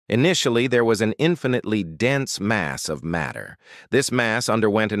Initially, there was an infinitely dense mass of matter. This mass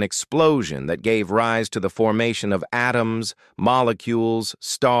underwent an explosion that gave rise to the formation of atoms, molecules,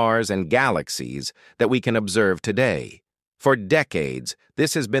 stars, and galaxies that we can observe today. For decades,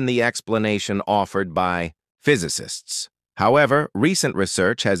 this has been the explanation offered by physicists. However, recent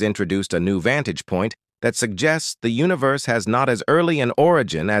research has introduced a new vantage point that suggests the universe has not as early an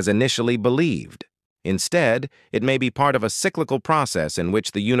origin as initially believed. Instead, it may be part of a cyclical process in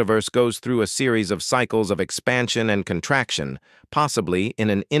which the universe goes through a series of cycles of expansion and contraction, possibly in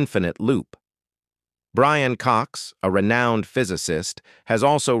an infinite loop. Brian Cox, a renowned physicist, has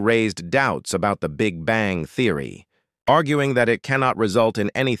also raised doubts about the Big Bang theory, arguing that it cannot result in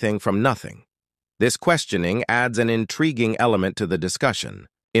anything from nothing. This questioning adds an intriguing element to the discussion.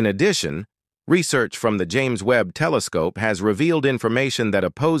 In addition, research from the James Webb Telescope has revealed information that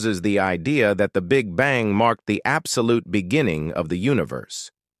opposes the idea that the Big Bang marked the absolute beginning of the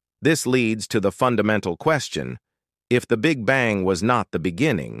universe. This leads to the fundamental question: if the Big Bang was not the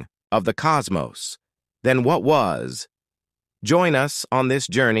beginning of the cosmos, then what was? Join us on this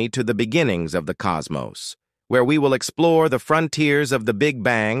journey to the beginnings of the cosmos, where we will explore the frontiers of the Big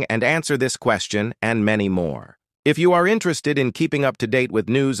Bang and answer this question and many more. If you are interested in keeping up to date with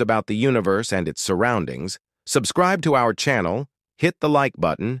news about the universe and its surroundings, subscribe to our channel, hit the like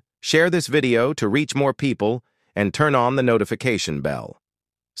button, share this video to reach more people, and turn on the notification bell.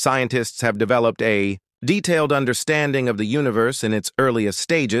 Scientists have developed a detailed understanding of the universe in its earliest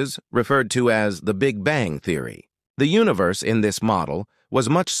stages, referred to as the Big Bang theory. The universe in this model was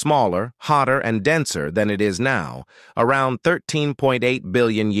much smaller, hotter, and denser than it is now, around 13.8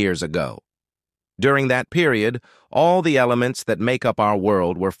 billion years ago. During that period, all the elements that make up our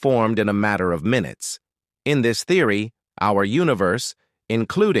world were formed in a matter of minutes. In this theory, our universe,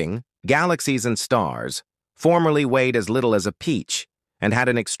 including galaxies and stars, formerly weighed as little as a peach and had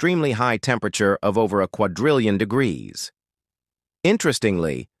an extremely high temperature of over 1,000,000,000 degrees.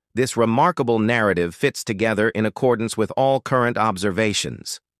 Interestingly, this remarkable narrative fits together in accordance with all current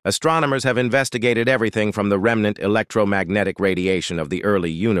observations. Astronomers have investigated everything from the remnant electromagnetic radiation of the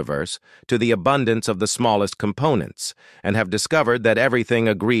early universe to the abundance of the smallest components, and have discovered that everything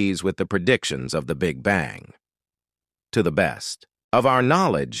agrees with the predictions of the Big Bang. To the best of our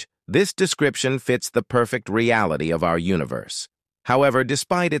knowledge, this description fits the perfect reality of our universe. However,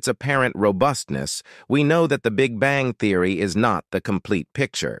 despite its apparent robustness, we know that the Big Bang theory is not the complete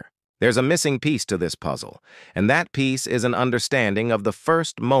picture. There's a missing piece to this puzzle, and that piece is an understanding of the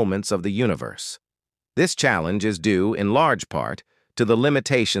first moments of the universe. This challenge is due, in large part, to the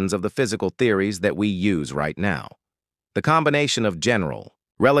limitations of the physical theories that we use right now. The combination of general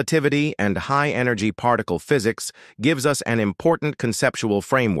relativity and high-energy particle physics gives us an important conceptual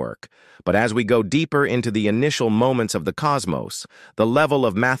framework, but as we go deeper into the initial moments of the cosmos, the level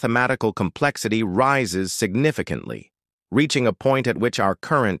of mathematical complexity rises significantly, reaching a point at which our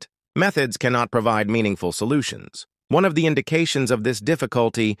current methods cannot provide meaningful solutions. One of the indications of this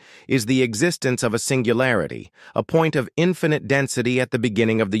difficulty is the existence of a singularity, a point of infinite density at the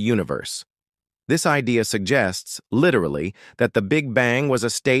beginning of the universe. This idea suggests, literally, that the Big Bang was a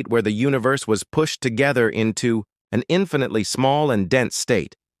state where the universe was pushed together into an infinitely small and dense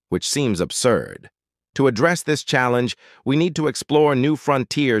state, which seems absurd. To address this challenge, we need to explore new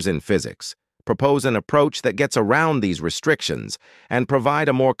frontiers in physics, propose an approach that gets around these restrictions, and provide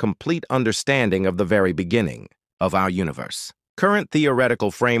a more complete understanding of the very beginning of our universe. Current theoretical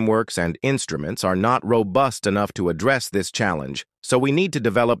frameworks and instruments are not robust enough to address this challenge, so we need to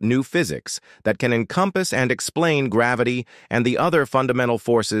develop new physics that can encompass and explain gravity and the other fundamental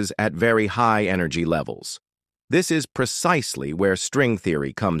forces at very high energy levels. This is precisely where string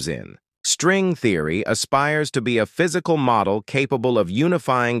theory comes in. String theory aspires to be a physical model capable of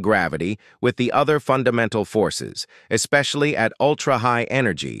unifying gravity with the other fundamental forces, especially at ultra-high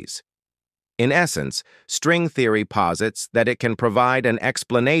energies. In essence, string theory posits that it can provide an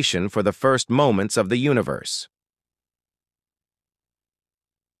explanation for the first moments of the universe.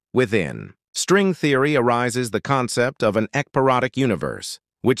 Within string theory arises the concept of an ekpyrotic universe,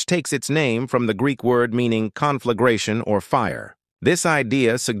 which takes its name from the Greek word meaning conflagration or fire. This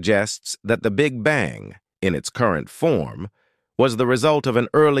idea suggests that the Big Bang, in its current form, was the result of an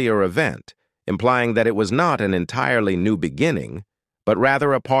earlier event, implying that it was not an entirely new beginning, but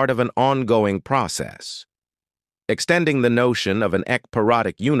rather a part of an ongoing process. Extending the notion of an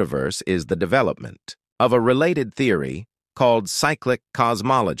ekpyrotic universe is the development of a related theory called cyclic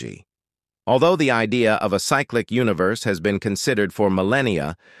cosmology. Although the idea of a cyclic universe has been considered for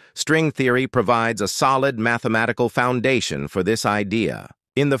millennia, string theory provides a solid mathematical foundation for this idea.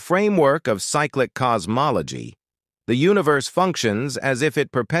 In the framework of cyclic cosmology, The universe functions as if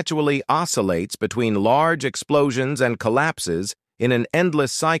it perpetually oscillates between large explosions and collapses in an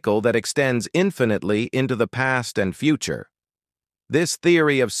endless cycle that extends infinitely into the past and future. This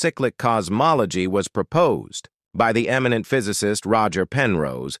theory of cyclic cosmology was proposed by the eminent physicist Roger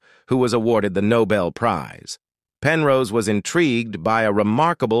Penrose, who was awarded the Nobel Prize. Penrose was intrigued by a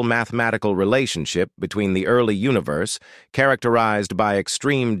remarkable mathematical relationship between the early universe, characterized by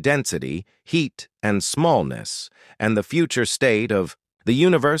extreme density, heat, and smallness, and the future state of the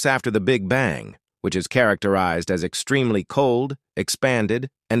universe after the Big Bang, which is characterized as extremely cold, expanded,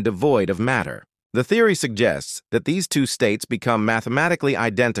 and devoid of matter. The theory suggests that these two states become mathematically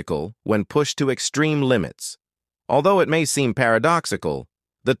identical when pushed to extreme limits. Although it may seem paradoxical,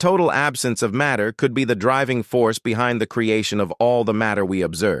 the total absence of matter could be the driving force behind the creation of all the matter we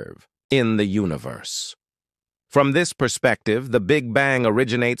observe in the universe. From this perspective, the Big Bang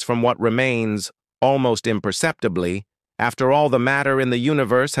originates from what remains, almost imperceptibly, after all the matter in the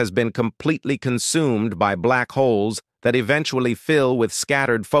universe has been completely consumed by black holes that eventually fill with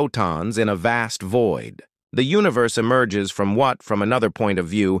scattered photons in a vast void. The universe emerges from what, from another point of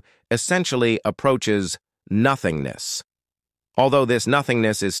view, essentially approaches nothingness. Although this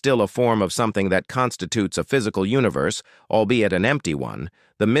nothingness is still a form of something that constitutes a physical universe, albeit an empty one,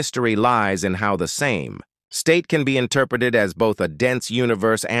 the mystery lies in how the same state can be interpreted as both a dense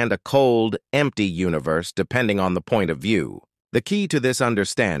universe and a cold, empty universe, depending on the point of view. The key to this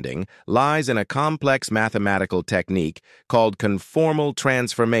understanding lies in a complex mathematical technique called conformal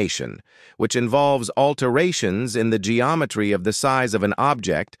transformation, which involves alterations in the geometry of the size of an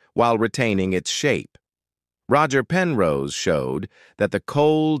object while retaining its shape. Roger Penrose showed that the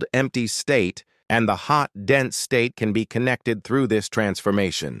cold, empty state and the hot, dense state can be connected through this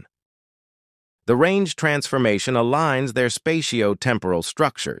transformation. The range transformation aligns their spatio-temporal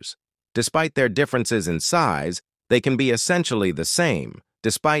structures. Despite their differences in size, they can be essentially the same,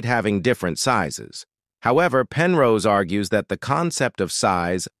 despite having different sizes. However, Penrose argues that the concept of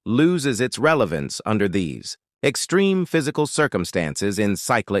size loses its relevance under these extreme physical circumstances in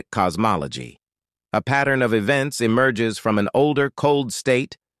cyclic cosmology. A pattern of events emerges from an older, cold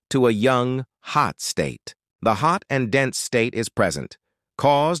state to a young, hot state. The hot and dense state is present,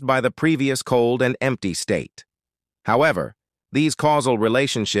 caused by the previous cold and empty state. However, these causal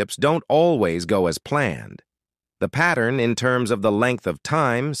relationships don't always go as planned. The pattern, in terms of the length of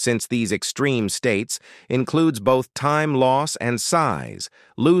time since these extreme states, includes both time loss and size,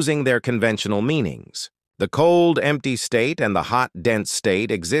 losing their conventional meanings. The cold, empty state and the hot, dense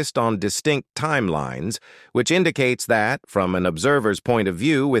state exist on distinct timelines, which indicates that, from an observer's point of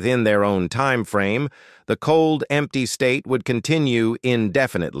view within their own time frame, the cold, empty state would continue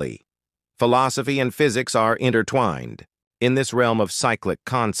indefinitely. Philosophy and physics are intertwined in this realm of cyclic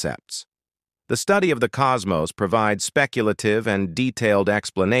concepts. The study of the cosmos provides speculative and detailed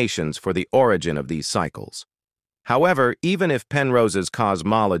explanations for the origin of these cycles. However, even if Penrose's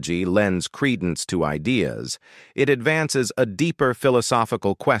cosmology lends credence to ideas, it advances a deeper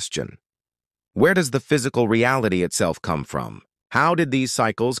philosophical question. Where does the physical reality itself come from? How did these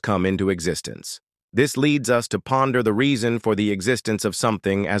cycles come into existence? This leads us to ponder the reason for the existence of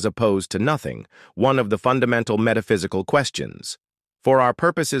something as opposed to nothing, one of the fundamental metaphysical questions. For our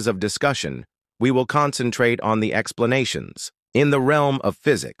purposes of discussion, we will concentrate on the explanations in the realm of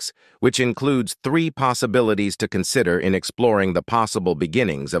physics, which includes three possibilities to consider in exploring the possible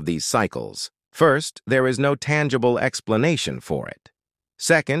beginnings of these cycles. First, there is no tangible explanation for it.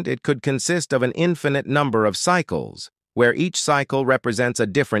 Second, it could consist of an infinite number of cycles, where each cycle represents a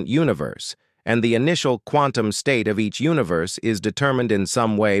different universe, and the initial quantum state of each universe is determined in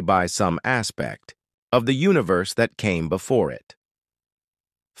some way by some aspect of the universe that came before it.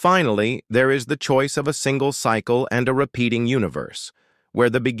 Finally, there is the choice of a single cycle and a repeating universe, where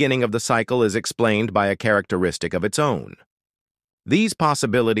the beginning of the cycle is explained by a characteristic of its own. These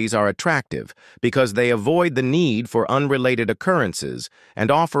possibilities are attractive because they avoid the need for unrelated occurrences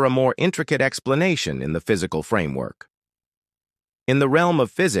and offer a more intricate explanation in the physical framework. In the realm of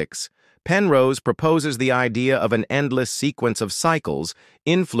physics, Penrose proposes the idea of an endless sequence of cycles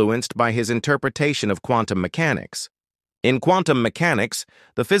influenced by his interpretation of quantum mechanics. In quantum mechanics,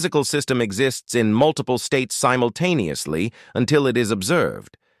 the physical system exists in multiple states simultaneously until it is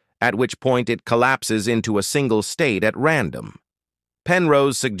observed, at which point it collapses into a single state at random.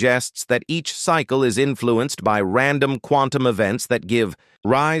 Penrose suggests that each cycle is influenced by random quantum events that give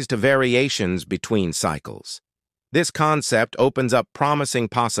rise to variations between cycles. This concept opens up promising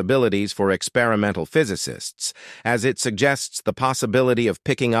possibilities for experimental physicists, as it suggests the possibility of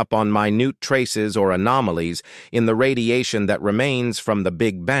picking up on minute traces or anomalies in the radiation that remains from the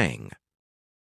Big Bang.